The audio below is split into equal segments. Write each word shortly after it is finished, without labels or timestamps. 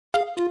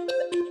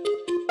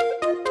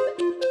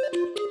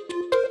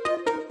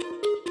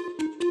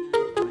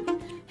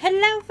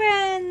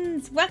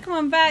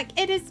welcome on back.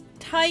 It is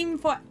time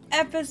for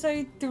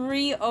episode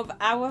 3 of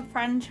our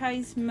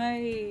franchise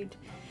mode.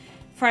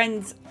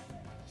 Friends,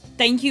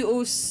 thank you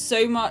all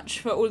so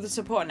much for all the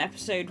support on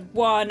episode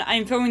 1.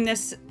 I'm filming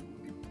this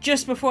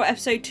just before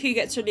episode 2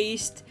 gets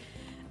released.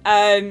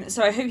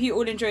 So I hope you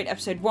all enjoyed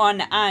episode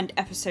 1 and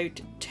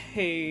episode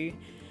 2.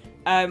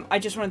 I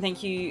just want to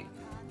thank you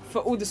for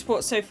all the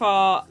support so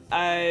far.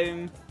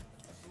 It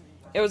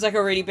was like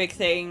a really big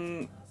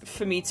thing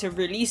for me to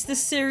release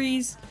this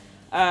series.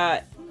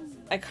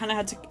 I kind of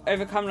had to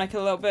overcome like a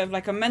little bit of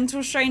like a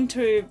mental strain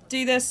to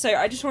do this, so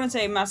I just want to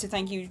say a massive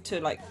thank you to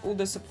like all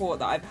the support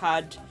that I've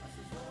had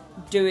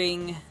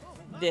doing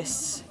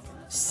this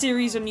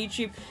series on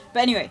YouTube.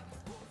 But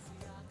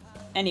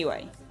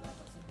anyway,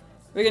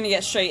 we're gonna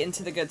get straight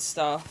into the good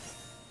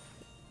stuff.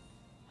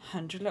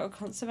 100 little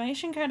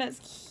conservation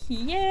credits,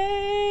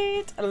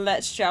 cute.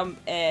 Let's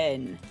jump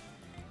in.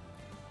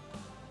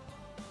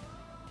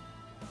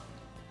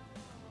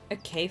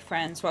 Okay,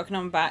 friends, welcome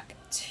on back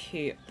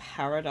to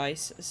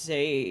Paradise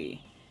Zoo.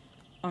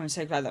 Oh, I'm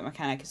so glad that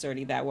mechanic is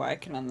already there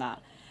working on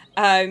that.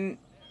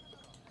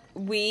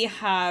 We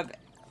have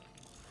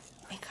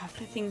a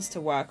couple of things to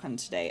work on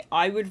today.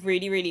 I would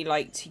really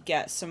like to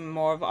get some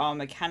more of our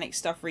mechanic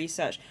stuff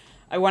researched.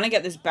 I want to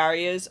get this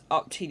barriers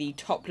up to the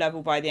top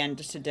level by the end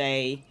of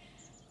today,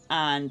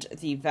 and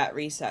the vet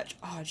research.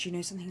 Oh, do you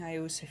know something I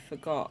also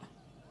forgot?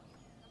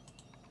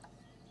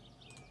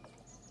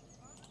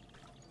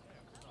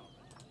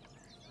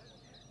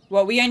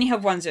 Well, we only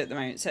have one zoo at the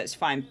moment, so it's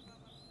fine.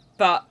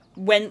 But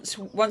once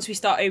we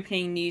start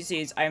opening new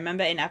zoos, I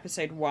remember in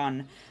episode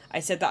 1,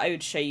 I said that I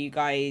would show you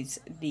guys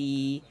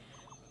the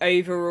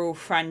overall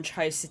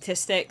franchise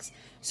statistics.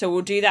 So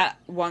we'll do that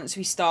once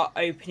we start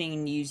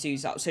opening new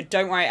zoos up. So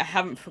don't worry, I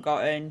haven't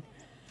forgotten.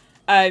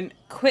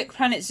 Quick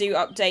Planet Zoo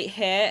update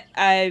here.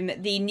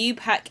 The new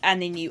pack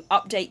and the new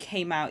update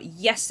came out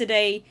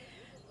yesterday.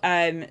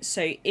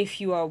 So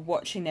if you are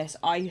watching this,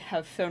 I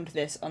have filmed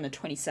this on the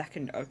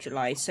 22nd of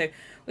July. So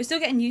we're still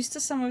getting used to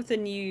some of the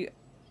new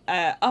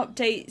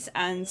updates,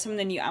 and some of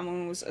the new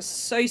animals are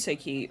so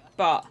cute.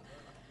 But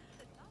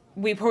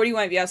we probably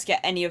won't be able to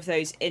get any of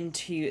those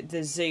into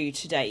the zoo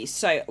today.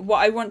 So what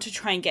I want to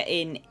try and get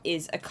in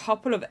is a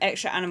couple of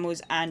extra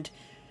animals, and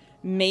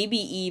maybe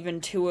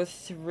even 2 or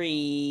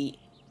 3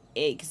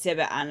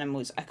 exhibit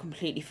animals. I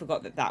completely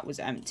forgot that that was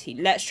empty.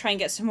 Let's try and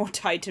get some more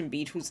Titan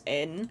beetles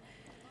in.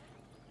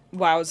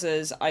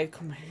 Wowzers, I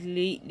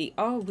completely...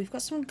 Oh, we've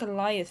got some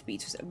Goliath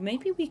beetles.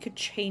 Maybe we could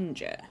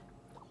change it.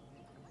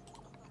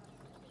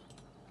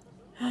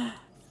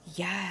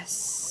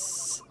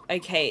 Yes.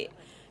 Okay.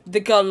 The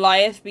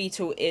Goliath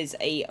beetle is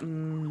a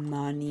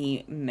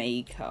money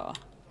maker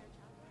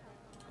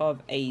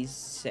of a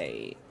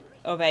zoo.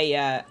 Of a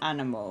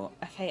animal.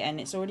 Okay, and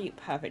it's already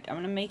perfect. I'm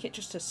going to make it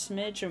just a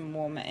smidge and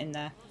warm it in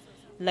there.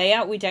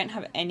 Layout, we don't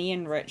have any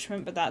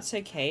enrichment, but that's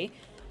okay.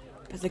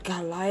 But the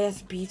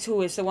Goliath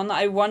beetle is the one that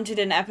I wanted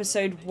in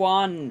episode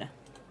 1.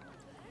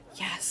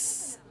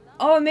 Yes.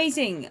 Oh,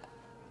 amazing.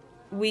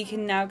 We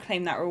can now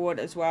claim that reward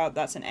as well.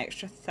 That's an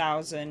extra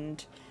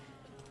 1,000.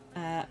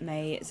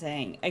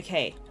 Amazing.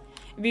 Okay.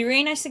 It'd be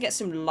really nice to get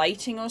some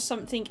lighting or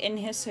something in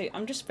here. So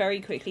I'm just very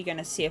quickly going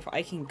to see if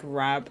I can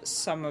grab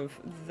some of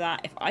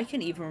that. If I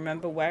can even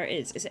remember where it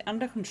is. Is it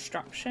under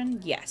construction?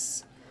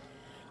 Yes.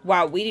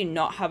 Wow, we do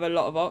not have a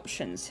lot of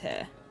options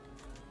here.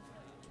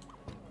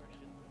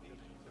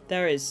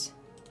 There is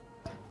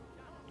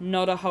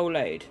not a whole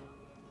load.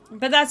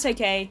 But that's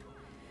okay.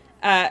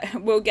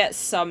 We'll get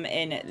some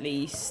in at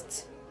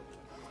least.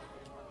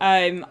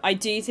 I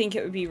do think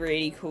it would be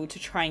really cool to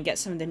try and get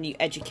some of the new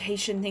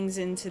education things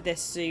into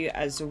this zoo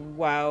as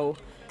well.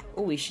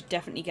 Oh, we should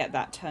definitely get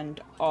that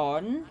turned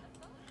on.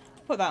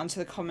 Put that onto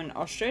the common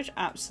ostrich.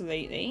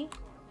 Absolutely.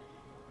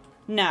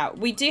 Now,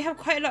 we do have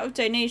quite a lot of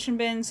donation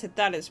bins, so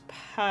that is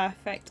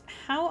perfect.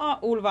 How are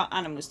all of our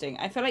animals doing?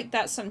 I feel like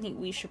that's something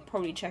we should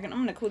probably check. And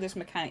I'm going to call this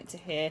mechanic to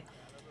here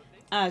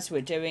as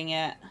we're doing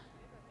it.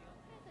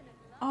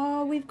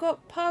 Oh, we've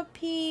got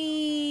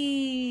puppies.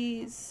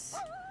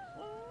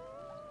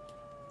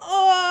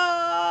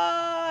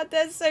 Oh,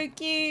 they're so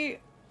cute.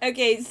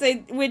 Okay,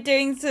 so we're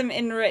doing some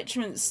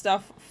enrichment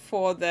stuff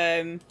for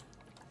them.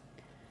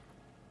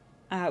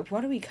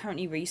 What are we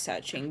currently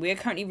researching? We are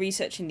currently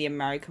researching the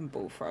American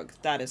bullfrog.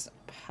 That is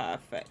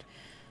perfect.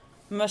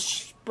 My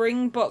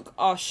springbok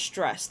are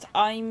stressed.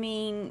 I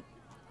mean,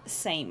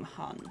 same,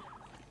 hun.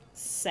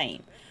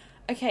 Same.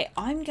 Okay,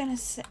 I'm gonna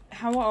say,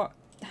 how are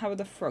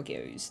the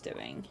froggios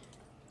doing?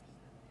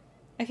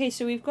 Okay,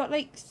 so we've got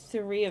like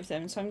 3 of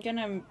them, so I'm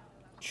gonna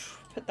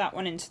put that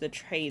one into the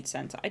trade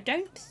center. I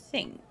don't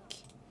think...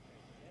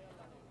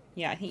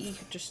 Yeah, I think you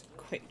could just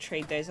quick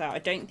trade those out. I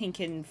don't think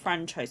in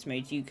franchise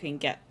mode you can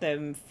get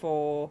them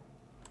for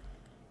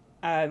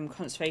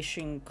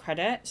conservation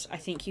credits. I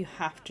think you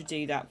have to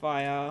do that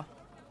via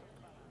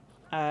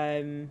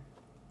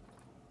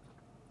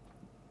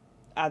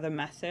other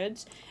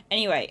methods.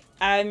 Anyway,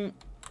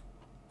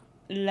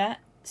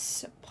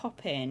 let's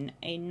pop in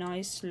a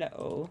nice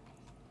little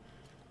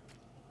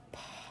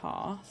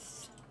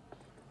path.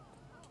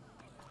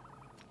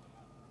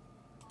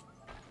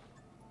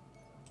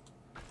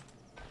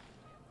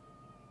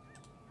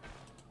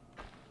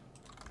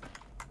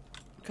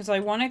 because I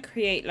want to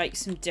create like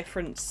some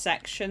different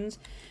sections.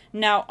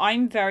 Now,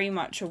 I'm very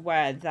much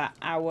aware that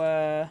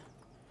our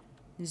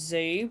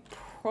zoo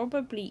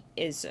probably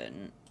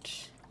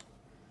isn't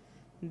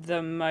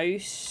the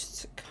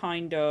most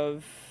kind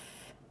of,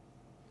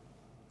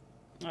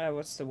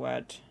 what's the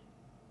word?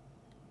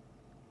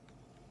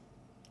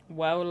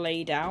 Well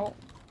laid out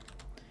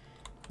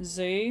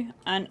zoo.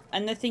 And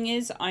the thing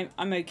is,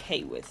 I'm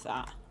okay with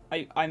that.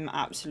 I'm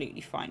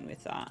absolutely fine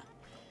with that.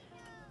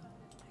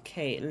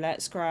 Okay,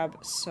 let's grab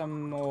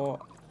some more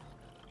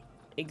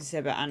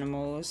exhibit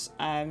animals.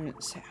 So I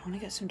want to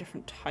get some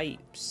different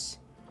types.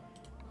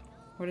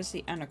 What is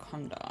the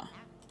anaconda?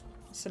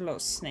 It's a little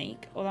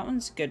snake. Oh, that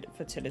one's good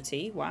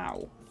fertility.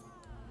 Wow.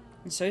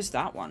 And so is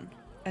that one.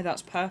 Oh,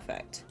 that's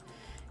perfect.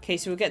 Okay,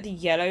 so we'll get the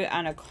yellow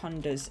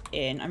anacondas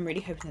in. I'm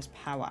really hoping there's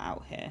power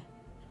out here.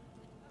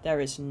 There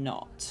is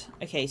not.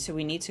 Okay, so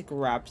we need to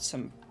grab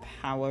some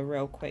power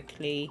real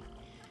quickly.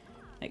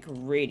 Like,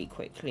 really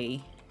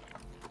quickly.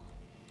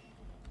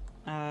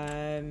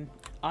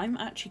 I'm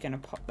actually going to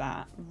pop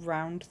that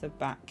round the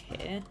back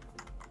here.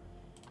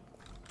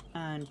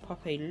 And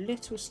pop a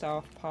little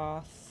staff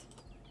path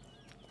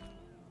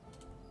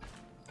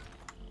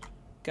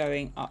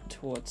going up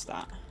towards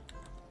that.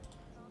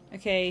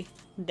 Okay,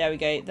 there we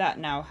go. That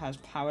now has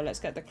power. Let's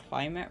get the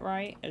climate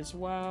right as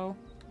well.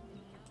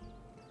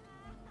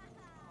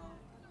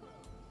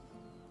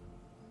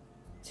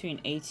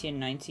 Between 80 and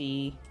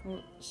 90.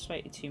 Oh,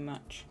 slightly too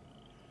much.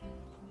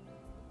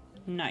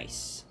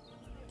 Nice.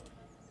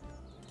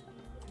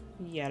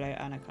 Yellow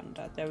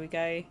anaconda. There we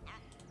go.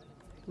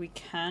 We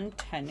can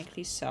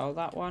technically sell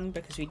that one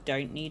because we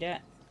don't need it.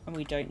 And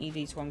we don't need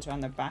these ones around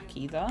the back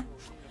either.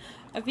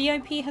 A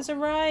VIP has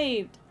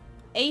arrived.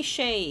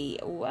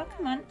 Aishay,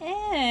 welcome on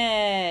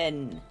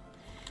in.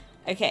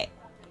 Okay.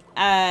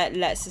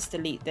 Let's just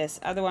delete this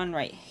other one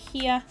right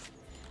here.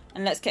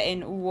 And let's get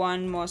in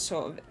one more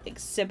sort of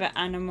exhibit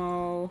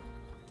animal.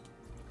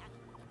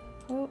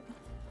 Oh.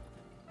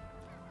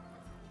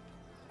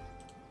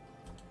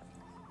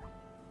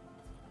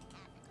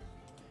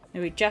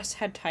 No, we just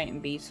had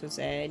Titan Beetles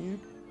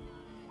in.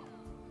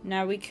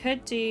 Now we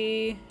could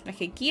do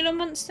like a Gila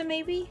monster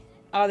maybe?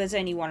 Oh, there's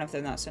only one of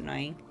them, that's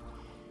annoying.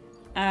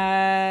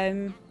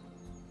 What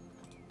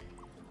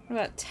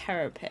about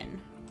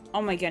Terrapin?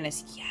 Oh my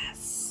goodness,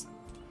 yes!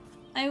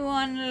 I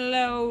want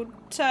little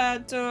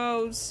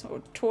turtles,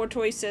 or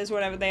tortoises,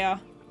 whatever they are.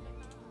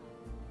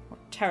 Or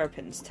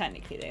terrapins,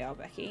 technically they are,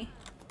 Becky.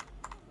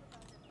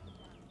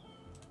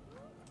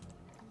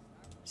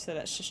 So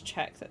let's just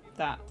check that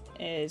that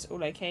is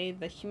all okay.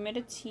 The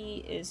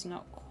humidity is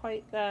not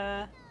quite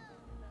there.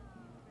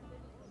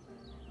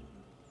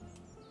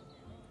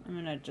 I'm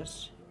gonna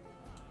just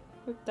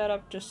whip that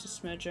up just a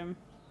smidgen.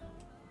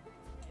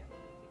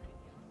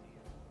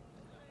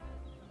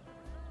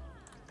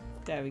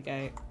 There we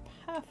go.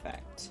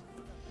 Perfect.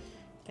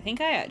 I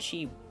think I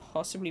actually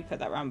possibly put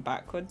that round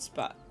backwards,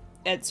 but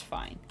it's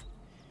fine.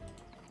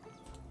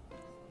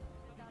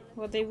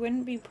 Well, they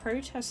wouldn't be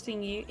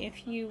protesting you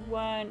if you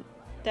weren't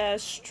there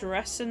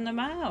stressing them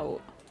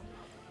out.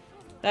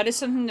 That is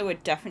something that we're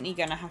definitely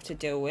going to have to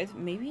deal with.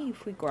 Maybe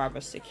if we grab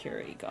a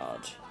security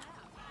guard.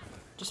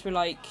 Just be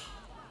like,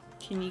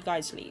 can you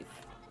guys leave?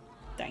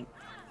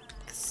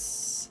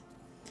 Thanks.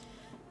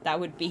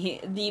 That would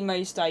be the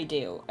most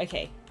ideal.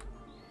 Okay.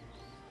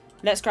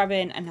 Let's grab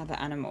in another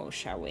animal,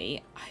 shall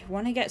we? I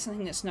want to get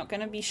something that's not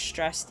going to be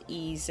stressed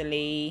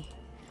easily,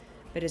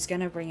 but is going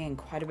to bring in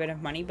quite a bit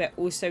of money, but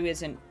also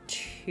isn't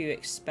too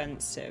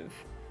expensive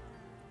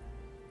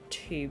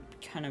to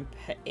kind of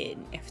put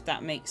in, if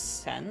that makes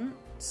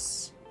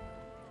sense.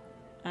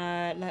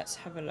 Let's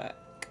have a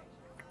look.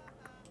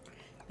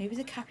 Maybe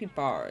the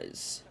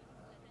capybaras.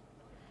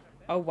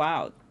 Oh,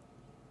 wow.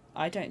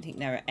 I don't think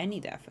there are any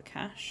there for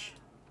cash.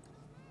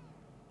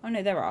 Oh,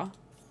 no, there are.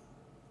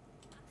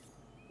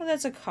 Well,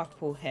 there's a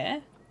couple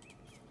here.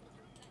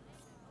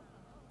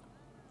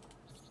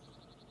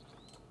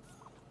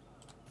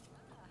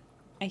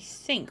 I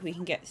think we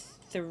can get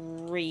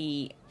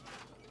 3...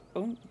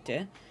 Oh,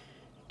 dear.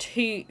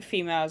 2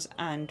 females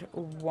and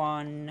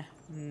 1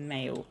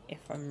 male, if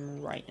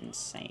I'm right in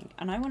saying.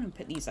 And I want to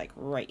put these, like,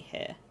 right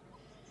here.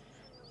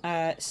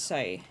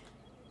 So...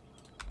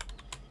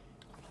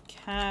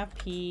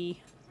 Capybara.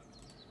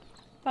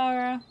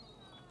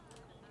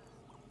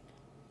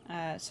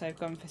 So I've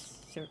gone for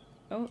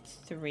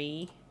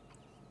 3.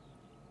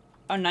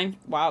 Oh, 9.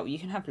 Wow, you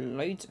can have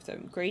loads of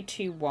them. Grade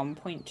 2,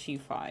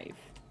 1.25.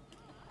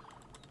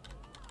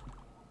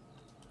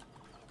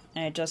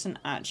 And it doesn't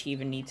actually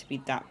even need to be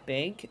that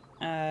big.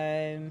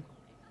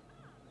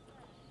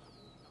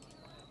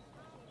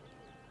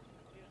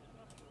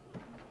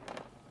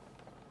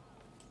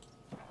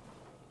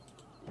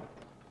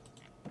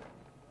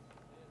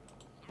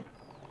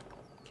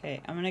 Okay,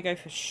 I'm going to go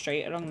for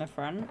straight along the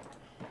front.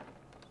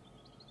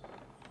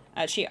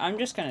 Actually, I'm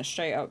just going to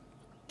straight up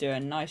do a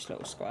nice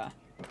little square.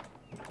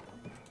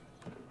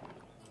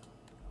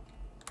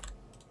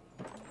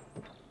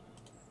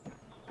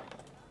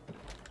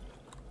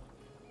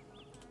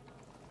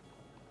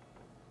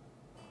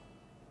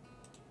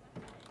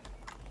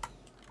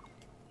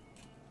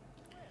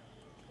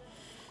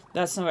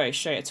 That's not very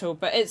straight at all,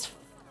 but it's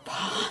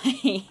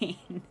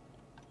fine.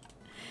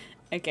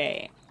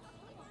 Okay.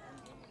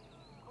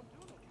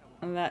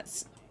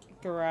 Let's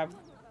grab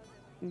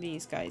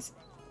these guys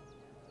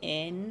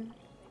in.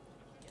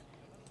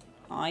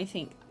 I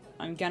think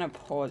I'm gonna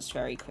pause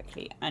very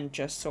quickly and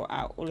just sort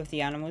out all of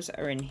the animals that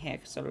are in here,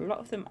 because a lot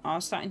of them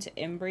are starting to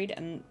inbreed,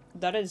 and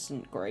that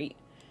isn't great.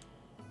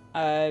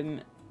 So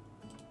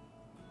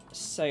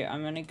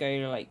I'm gonna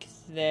go like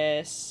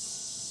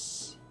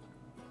this.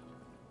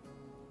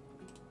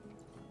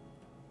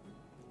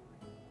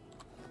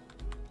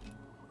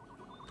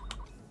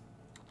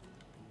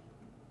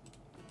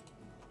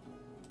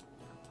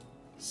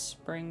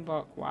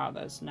 Springbok, wow,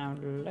 there's now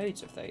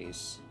loads of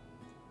those.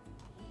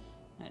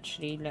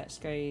 Actually, let's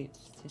go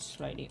to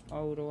slightly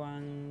older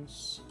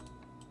ones.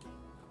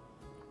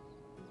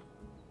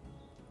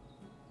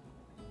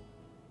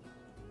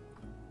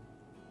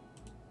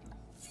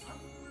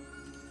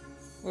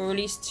 We'll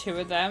release 2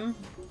 of them.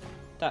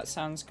 That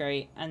sounds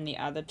great. And the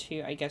other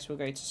 2, I guess, will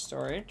go to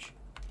storage.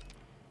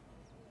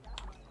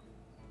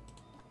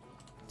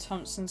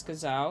 Thompson's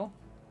Gazelle.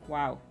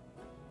 Wow.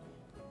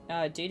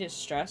 Dude is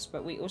stressed,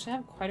 but we also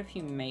have quite a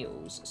few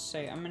males. So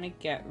I'm going to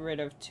get rid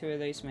of 2 of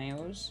those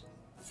males.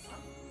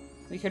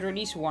 We could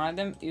release one of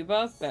them,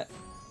 Uber, but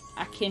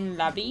Akin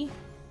Labi,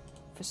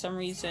 for some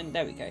reason,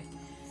 there we go,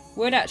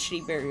 would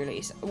actually be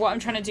released. What I'm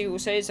trying to do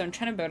also is I'm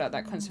trying to build up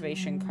that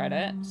conservation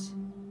credits.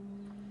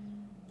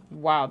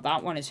 Wow,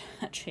 that one is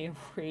actually a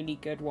really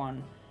good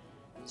one.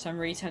 So I'm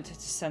really tempted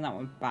to send that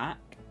one back.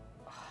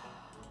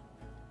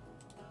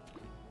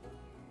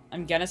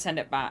 I'm gonna send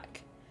it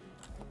back.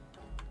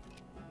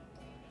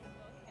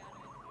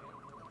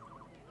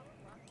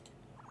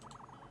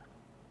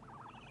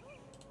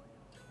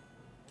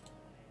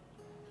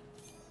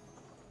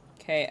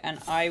 Okay, and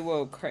I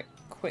will quick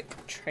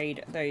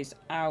trade those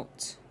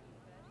out.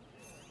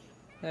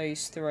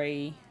 Those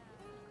 3.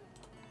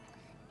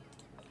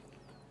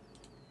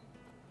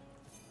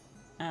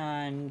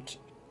 And,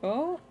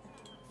 oh.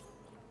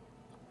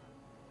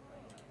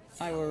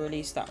 I will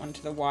release that one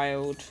to the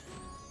wild.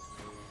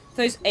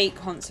 Those 8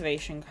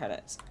 conservation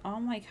credits.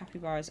 Are my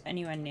capybaras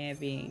anywhere near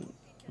being...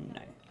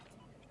 No.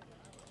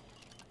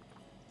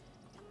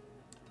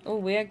 Oh,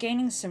 we are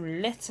gaining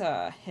some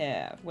litter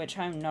here, which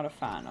I'm not a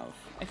fan of.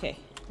 Okay,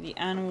 the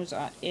animals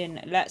are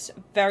in. Let's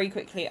I'm very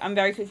quickly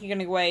going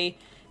to go away,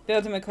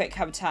 build them a quick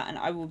habitat, and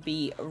I will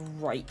be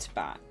right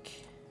back.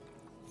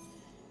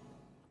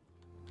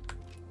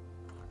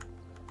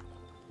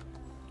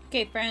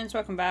 Okay, friends,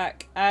 welcome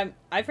back.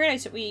 I've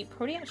realised that we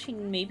probably actually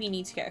maybe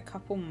need to get a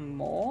couple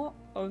more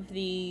of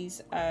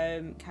these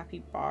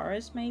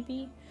capybaras,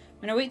 maybe.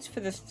 I'm going to wait for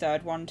the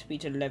 3rd one to be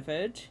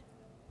delivered.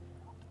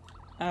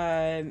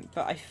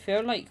 But I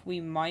feel like we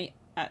might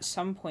at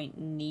some point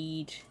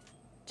need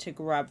to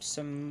grab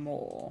some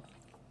more.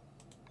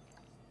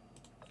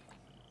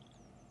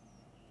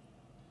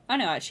 Oh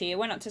no, actually, it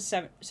went up to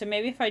 7. So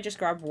maybe if I just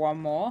grab one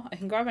more, I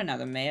can grab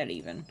another male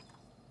even.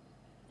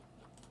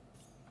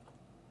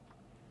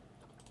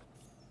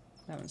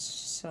 That one's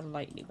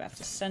slightly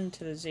better. Send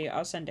to the zoo.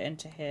 I'll send it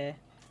into here.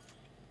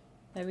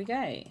 There we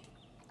go.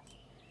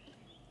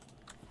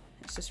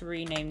 Let's just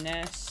rename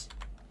this.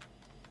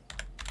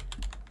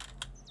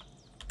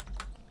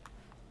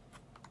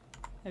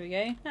 There we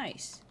go.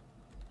 Nice.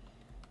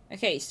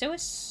 Okay, so we're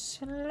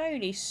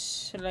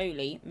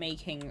slowly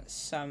making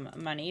some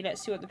money.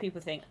 Let's see what the people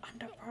think.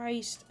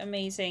 Underpriced.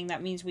 Amazing.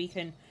 That means we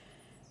can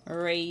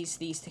raise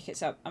these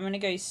tickets up. I'm going to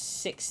go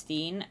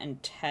 16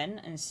 and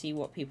 10 and see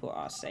what people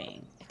are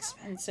saying.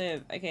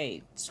 Expensive.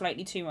 Okay,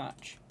 slightly too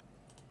much.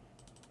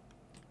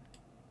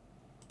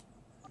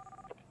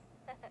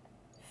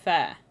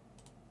 Fair.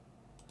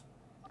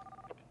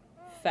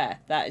 Fair.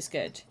 That is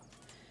good.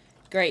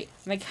 Great.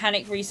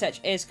 Mechanic research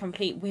is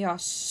complete. We are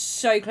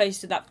so close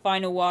to that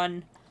final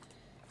one.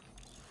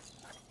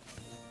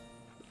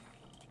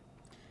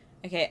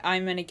 Okay,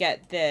 I'm going to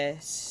get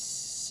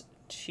this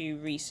to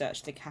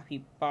research the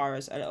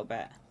capybaras a little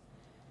bit.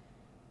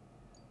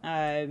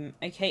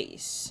 Okay,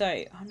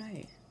 so... Oh,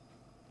 no.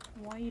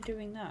 Why are you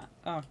doing that?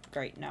 Oh,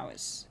 great. Now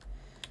it's...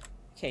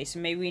 Okay, so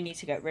maybe we need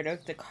to get rid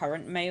of the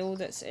current male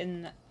that's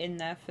in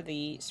there for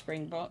the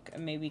Springbok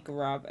and maybe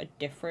grab a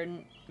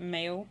different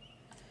male.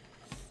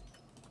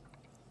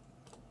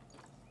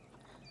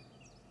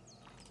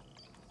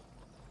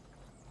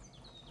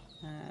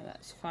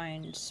 Let's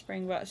find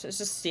Springboks. Let's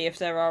just see if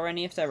there are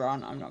any. If there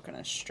aren't, I'm not going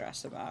to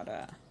stress about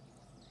it.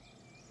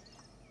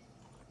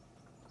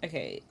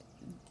 Okay,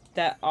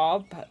 there are,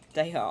 but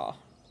they are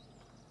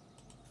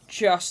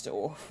just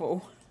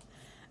awful.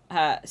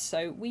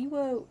 So we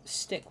will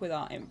stick with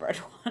our inbred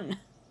one.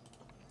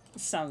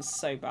 Sounds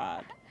so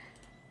bad.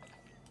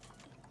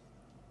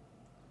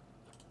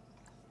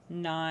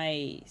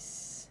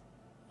 Nice.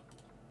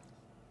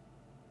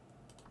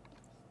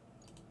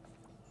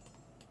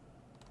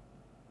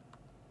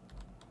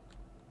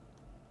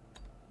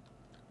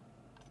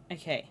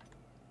 Okay.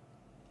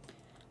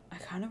 I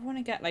kind of want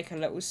to get like a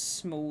little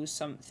small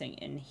something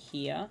in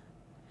here.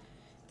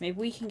 Maybe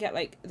we can get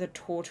like the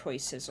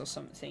tortoises or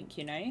something,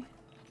 you know?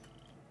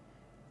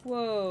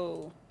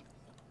 Whoa.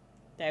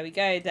 There we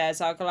go.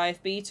 There's our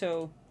Goliath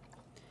beetle.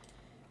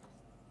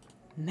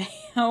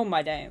 Oh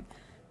my damn.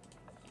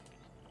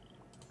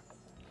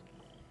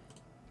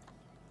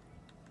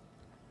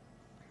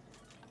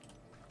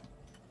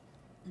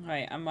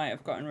 Right, I might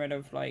have gotten rid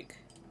of, like...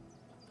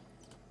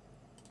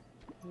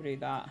 We'll do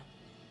that.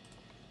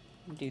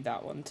 We'll do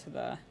that one to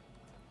there.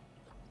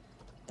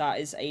 That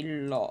is a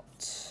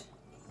lot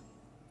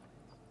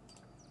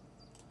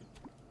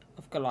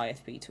of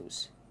Goliath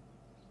beetles.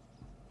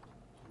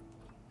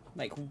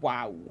 Like,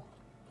 wow.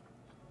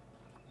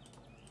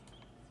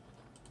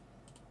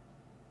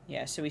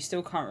 Yeah, so we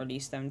still can't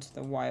release them to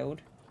the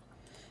wild.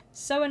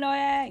 So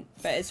annoying!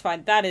 But it's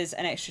fine. That is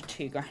an extra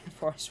 2 grand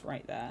for us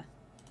right there.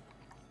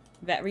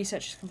 Vet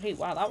research is complete.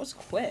 Wow, that was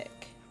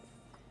quick.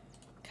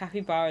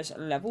 Capybaras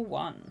level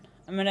 1.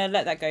 I'm gonna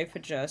let that go for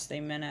just a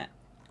minute.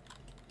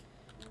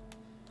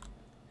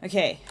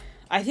 Okay.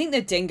 I think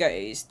the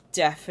dingoes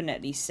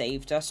definitely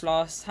saved us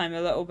last time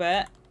a little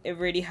bit. It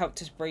really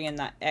helped us bring in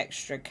that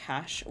extra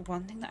cash.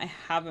 One thing that I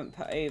haven't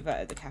put over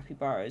at the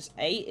capybaras,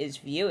 is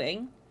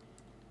viewing.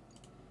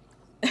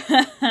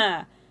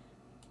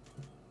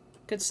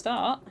 Good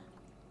start.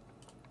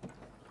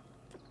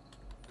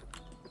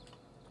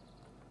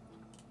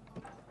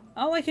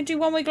 Oh, I can do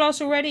one-way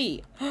glass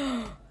already.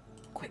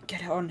 Quick,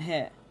 get it on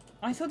here.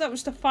 I thought that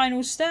was the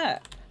final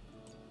step.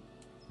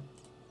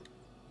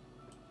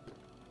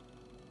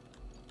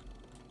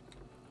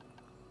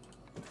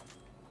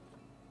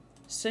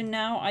 So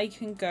now I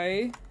can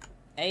go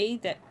I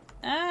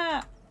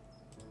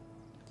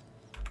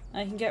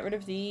can get rid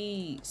of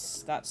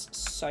these. That's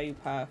so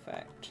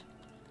perfect.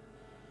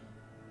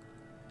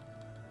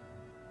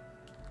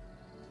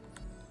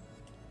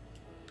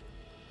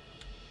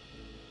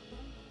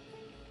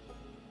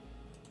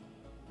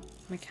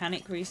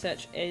 Mechanic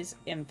research is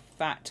in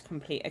fact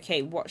complete.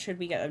 Okay, what should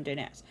we get them doing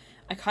next?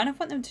 I kind of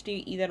want them to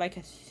do either like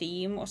a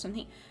theme or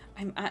something.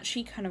 I'm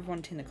actually kind of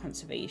wanting the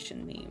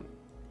conservation theme.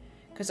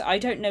 Because I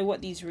don't know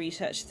what these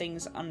research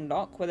things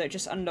unlock. Whether it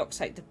just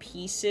unlocks like the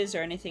pieces or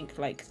anything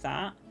like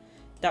that.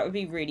 That would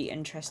be really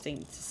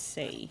interesting to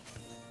see.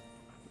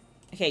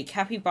 Okay,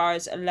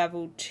 capybaras are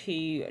level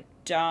 2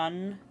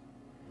 done.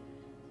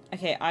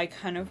 Okay, I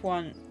kind of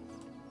want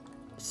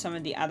some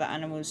of the other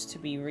animals to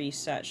be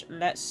researched.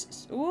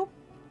 Let's... Oh,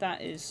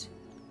 that is...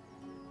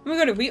 Oh my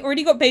god, have we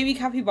already got baby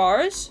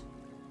capybaras?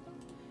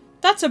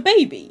 That's a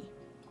baby.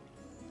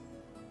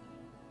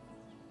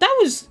 That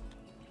was...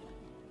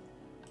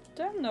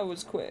 Damn, that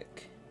was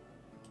quick.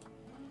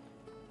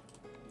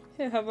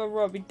 Here, have a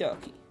rubby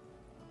ducky.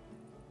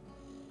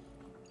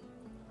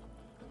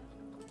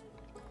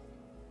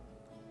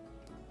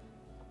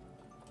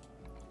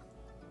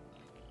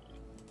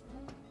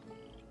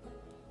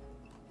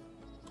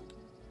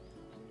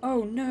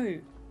 Oh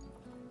no.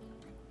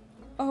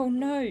 Oh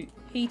no.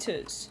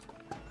 Heaters.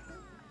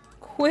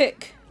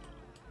 Quick.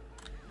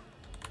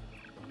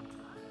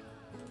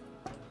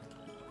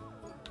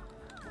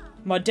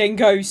 My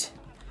dingoes.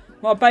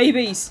 My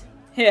babies.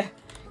 Here.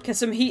 Get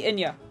some heat in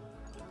ya.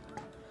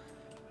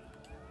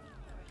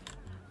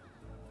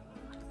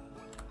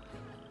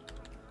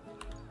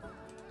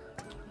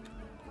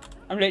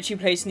 I'm literally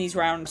placing these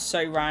rounds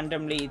so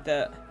randomly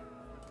that...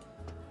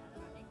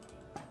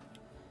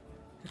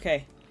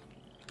 Okay.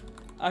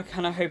 I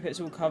kind of hope it's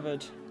all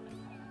covered.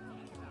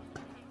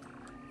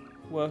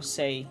 We'll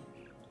see.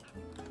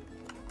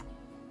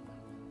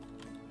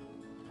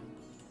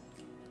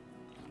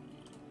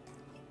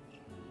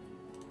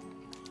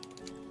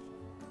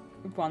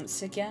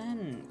 Once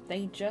again,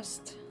 they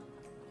just...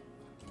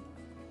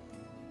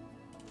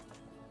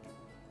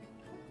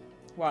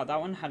 Wow,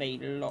 that one had a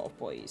lot of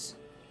boys.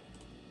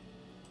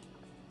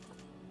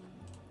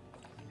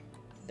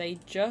 They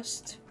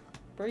just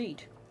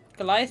breed.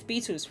 Goliath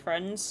beetles,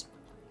 friends.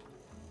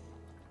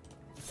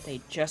 They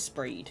just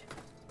breed.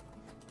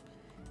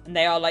 And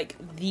they are like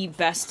the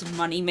best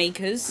money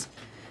makers.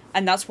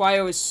 And that's why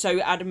I was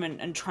so adamant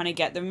and trying to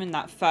get them in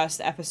that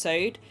first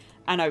episode.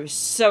 And I was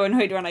so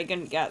annoyed when I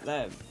couldn't get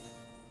them.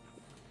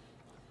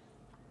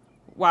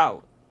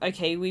 Wow.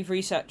 Okay, we've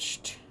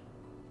researched.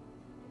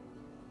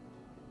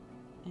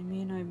 I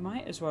mean, I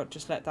might as well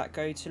just let that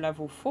go to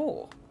level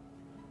 4.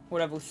 Or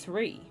level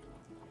 3.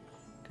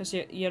 Because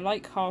you're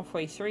like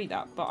halfway through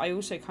that. But I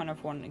also kind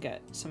of want to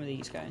get some of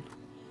these going.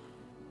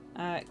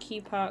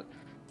 Keeper,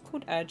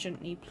 called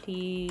urgently,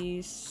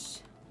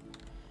 please.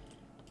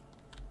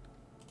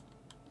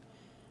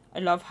 I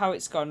love how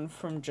it's gone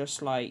from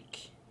just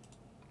like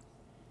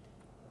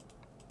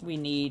we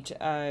need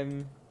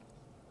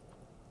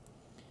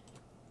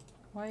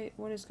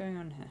what is going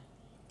on here?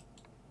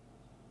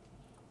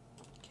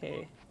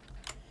 Okay.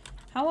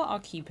 How are our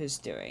keepers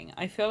doing?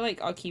 I feel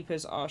like our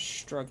keepers are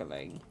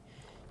struggling.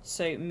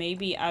 So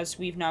maybe as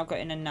we've now got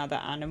in another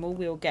animal,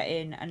 we'll get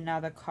in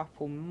another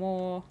couple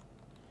more.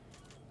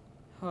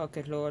 Oh,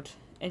 good lord.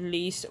 At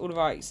least all of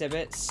our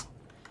exhibits.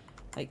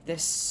 Like,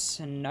 this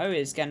snow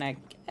is gonna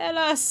kill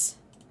us.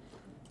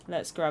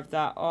 Let's grab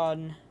that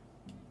on.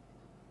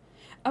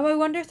 Oh, I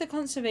wonder if the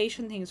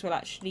conservation things will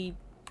actually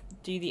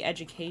do the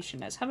education.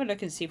 Let's have a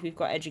look and see if we've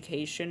got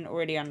education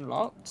already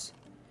unlocked.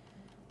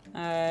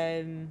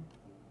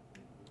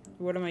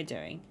 What am I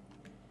doing?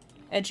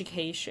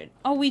 Education.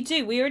 Oh, we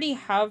do. We already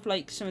have,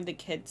 like, some of the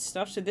kids'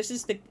 stuff. So this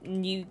is the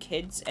new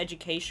kids'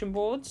 education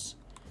boards.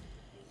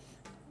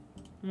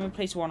 I'm going to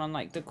place one on,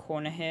 like, the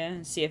corner here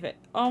and see if it...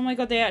 Oh my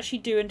god, they actually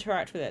do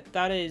interact with it.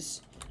 That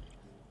is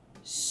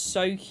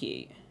so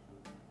cute.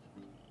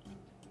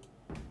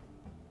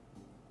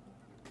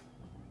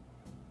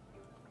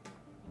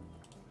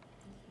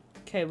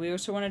 Okay, we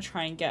also want to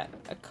try and get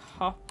a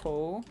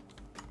couple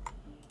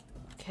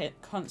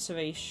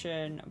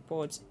conservation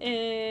boards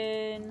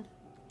in.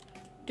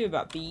 Do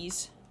about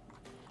bees.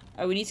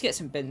 Oh, we need to get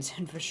some bins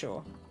in for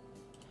sure.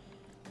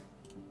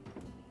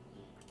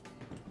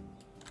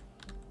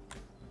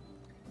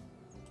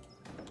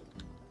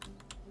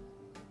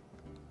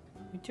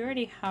 We do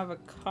already have a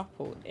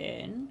couple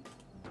in.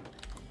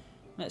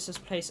 Let's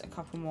just place a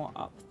couple more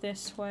up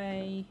this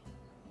way.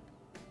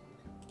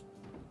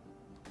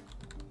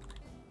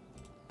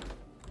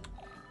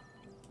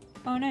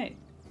 Oh no.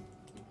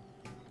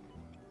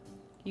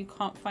 You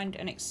can't find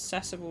an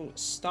accessible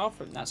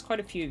staff room. That's quite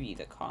a few of you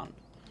that can't.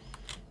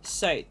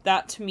 So,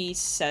 that to me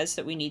says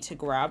that we need to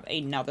grab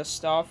another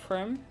staff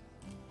room.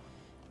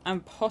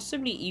 And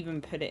possibly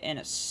even put it in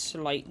a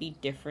slightly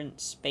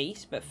different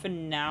space. But for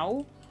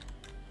now,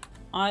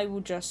 I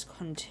will just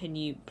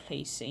continue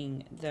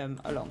placing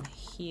them along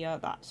here.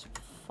 That's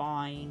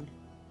fine.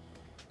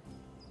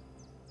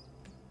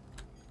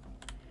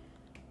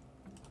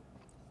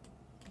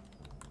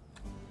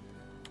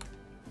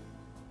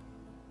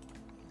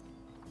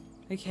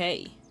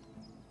 Okay.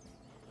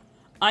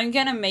 I'm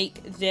gonna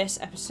make this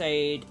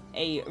episode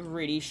a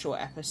really short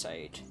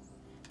episode.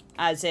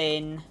 As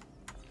in,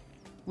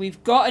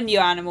 we've got a new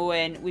animal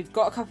in, we've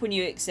got a couple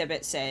new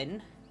exhibits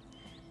in,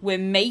 we're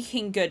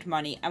making good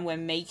money, and we're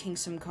making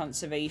some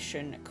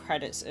conservation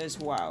credits as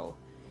well.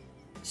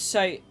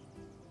 So,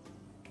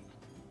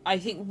 I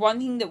think one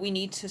thing that we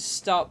need to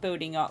start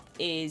building up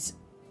is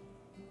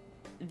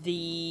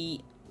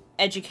the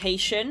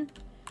education.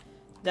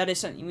 That is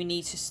something we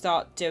need to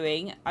start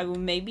doing. I will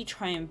maybe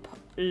try and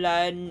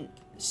learn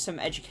some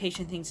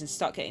education things and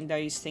start getting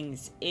those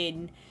things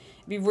in.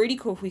 It'd be really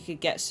cool if we could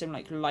get some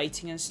like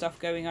lighting and stuff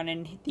going on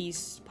in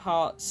these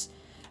parts.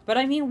 But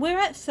I mean, we're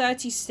at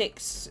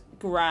 36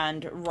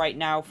 grand right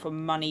now for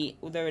money,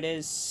 although it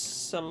is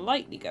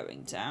slightly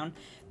going down.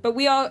 But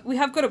we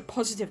have got a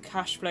positive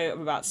cash flow of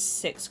about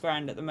 6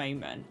 grand at the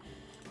moment.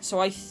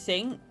 So I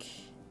think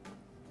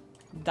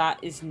that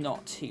is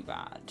not too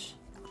bad.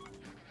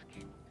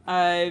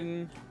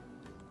 I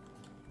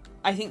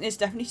think there's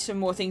definitely some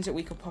more things that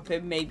we could pop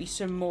in. Maybe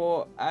some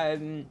more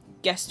some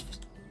guest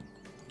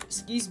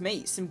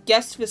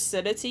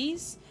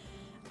facilities.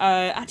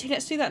 Actually,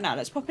 let's do that now.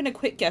 Let's pop in a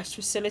quick guest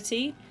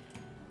facility.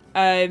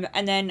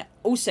 And then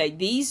also,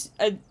 these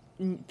are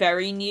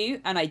very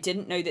new, and I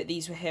didn't know that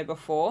these were here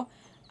before,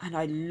 and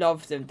I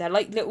love them. They're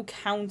like little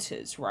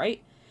counters,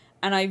 right?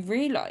 And I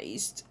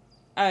realised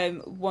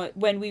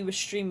when we were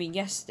streaming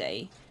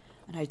yesterday,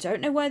 and I don't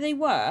know where they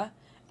were,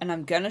 and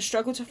I'm gonna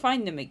struggle to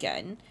find them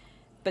again,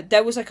 but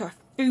there was like a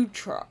food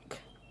truck.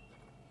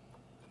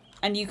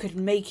 And you could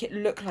make it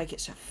look like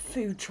it's a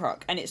food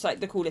truck. And it's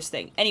like the coolest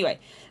thing. Anyway,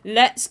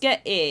 let's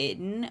get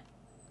in.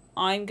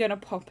 I'm gonna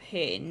pop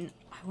in.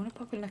 I want to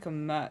pop in like a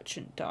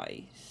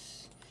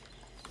merchandise.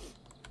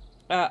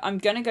 I'm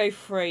gonna go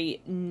for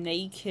a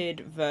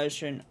naked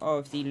version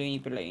of the Looney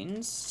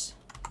Balloons.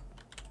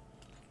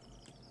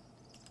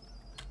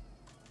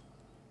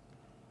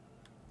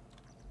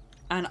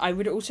 And I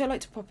would also like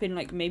to pop in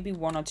like maybe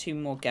 1 or 2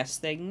 more guest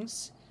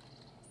things.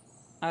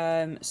 So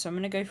I'm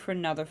going to go for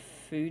another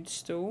food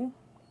stall.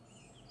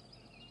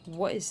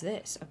 What is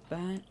this? A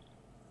burnt...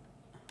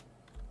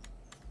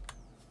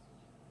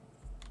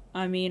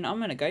 I mean, I'm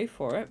going to go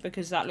for it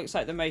because that looks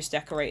like the most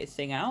decorated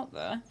thing out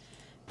there.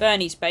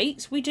 Bernie's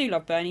Bakes. We do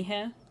love Bernie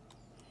here.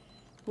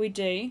 We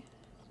do.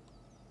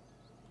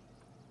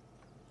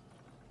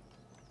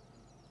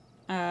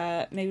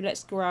 Maybe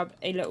let's grab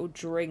a little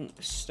drink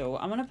stall.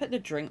 I'm going to put the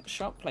drink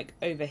shop like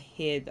over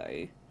here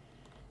though,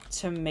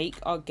 to make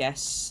our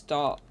guests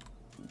start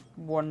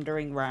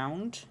wandering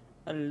around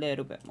a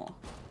little bit more.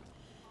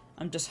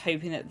 I'm just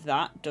hoping that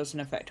that doesn't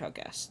affect our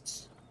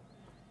guests.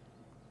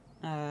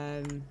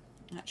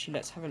 Actually,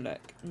 let's have a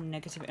look.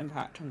 Negative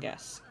impact on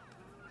guests.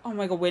 Oh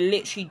my god, we're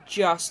literally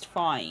just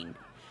fine.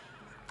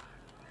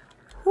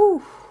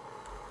 Whew.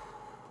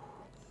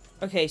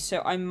 Okay,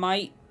 so I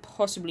might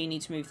possibly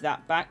need to move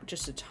that back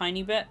just a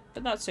tiny bit,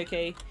 but that's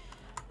okay.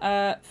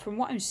 From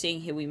what I'm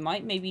seeing here, we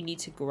might maybe need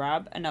to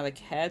grab another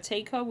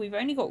caretaker. We've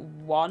only got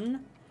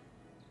 1.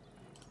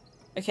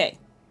 Okay.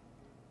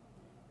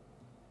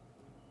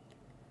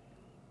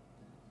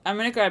 I'm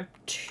going to grab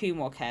 2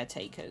 more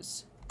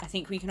caretakers. I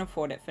think we can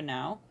afford it for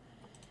now.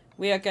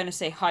 We are going to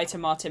say hi to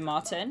Martin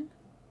Martin.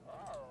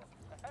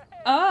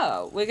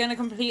 Oh, we're going to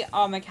complete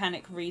our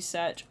mechanic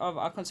research of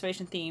our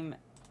conservation theme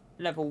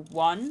level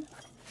 1.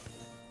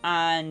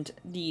 and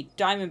the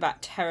Diamondback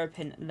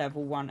Terrapin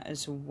level 1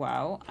 as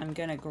well. I'm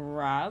going to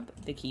grab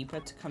the Keeper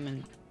to come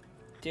and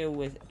deal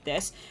with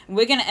this. And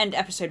we're going to end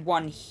episode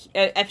 1.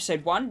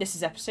 This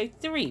is episode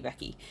 3,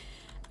 Becky.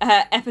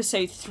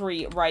 Episode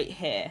 3 right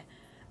here.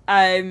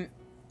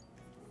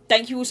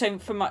 Thank you all so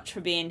much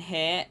for being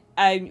here.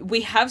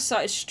 We have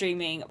started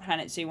streaming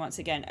Planet Zoo once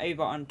again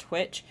over on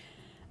Twitch.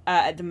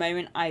 At the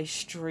moment, I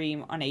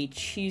stream on a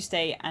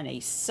Tuesday and a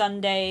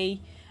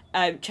Sunday.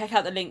 Check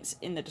out the links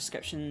in the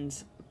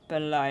descriptions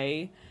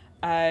below.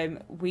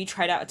 We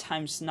tried out a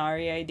time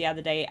scenario the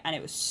other day, and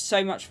it was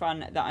so much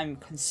fun that I'm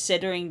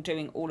considering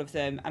doing all of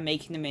them and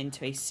making them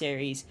into a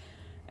series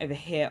over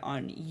here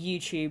on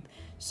YouTube.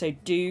 So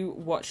do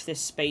watch this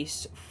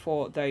space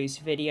for those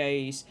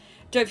videos.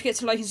 Don't forget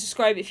to like and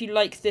subscribe if you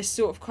like this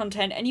sort of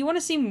content and you want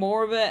to see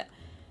more of it.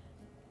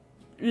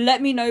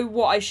 Let me know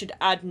what I should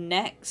add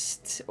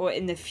next or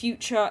in the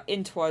future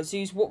into our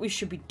zoos, what we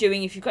should be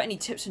doing. If you've got any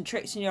tips and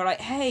tricks and you're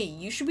like, hey,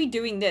 you should be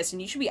doing this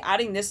and you should be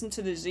adding this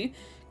into the zoo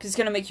because it's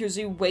going to make your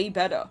zoo way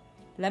better,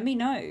 let me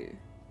know.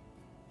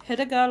 Hit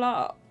a girl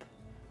up.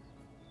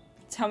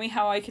 Tell me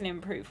how I can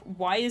improve.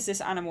 Why is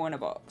this animal in a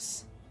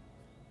box?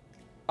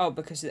 Oh,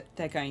 because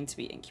they're going to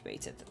be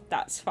incubated.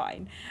 That's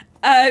fine.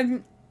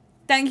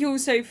 Thank you all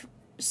so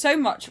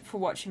much for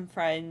watching,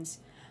 friends.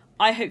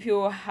 I hope you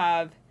all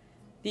have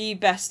the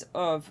best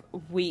of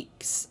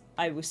weeks.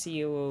 I will see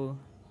you all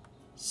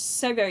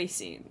so very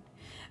soon.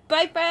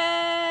 Bye,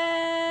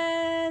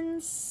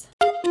 friends!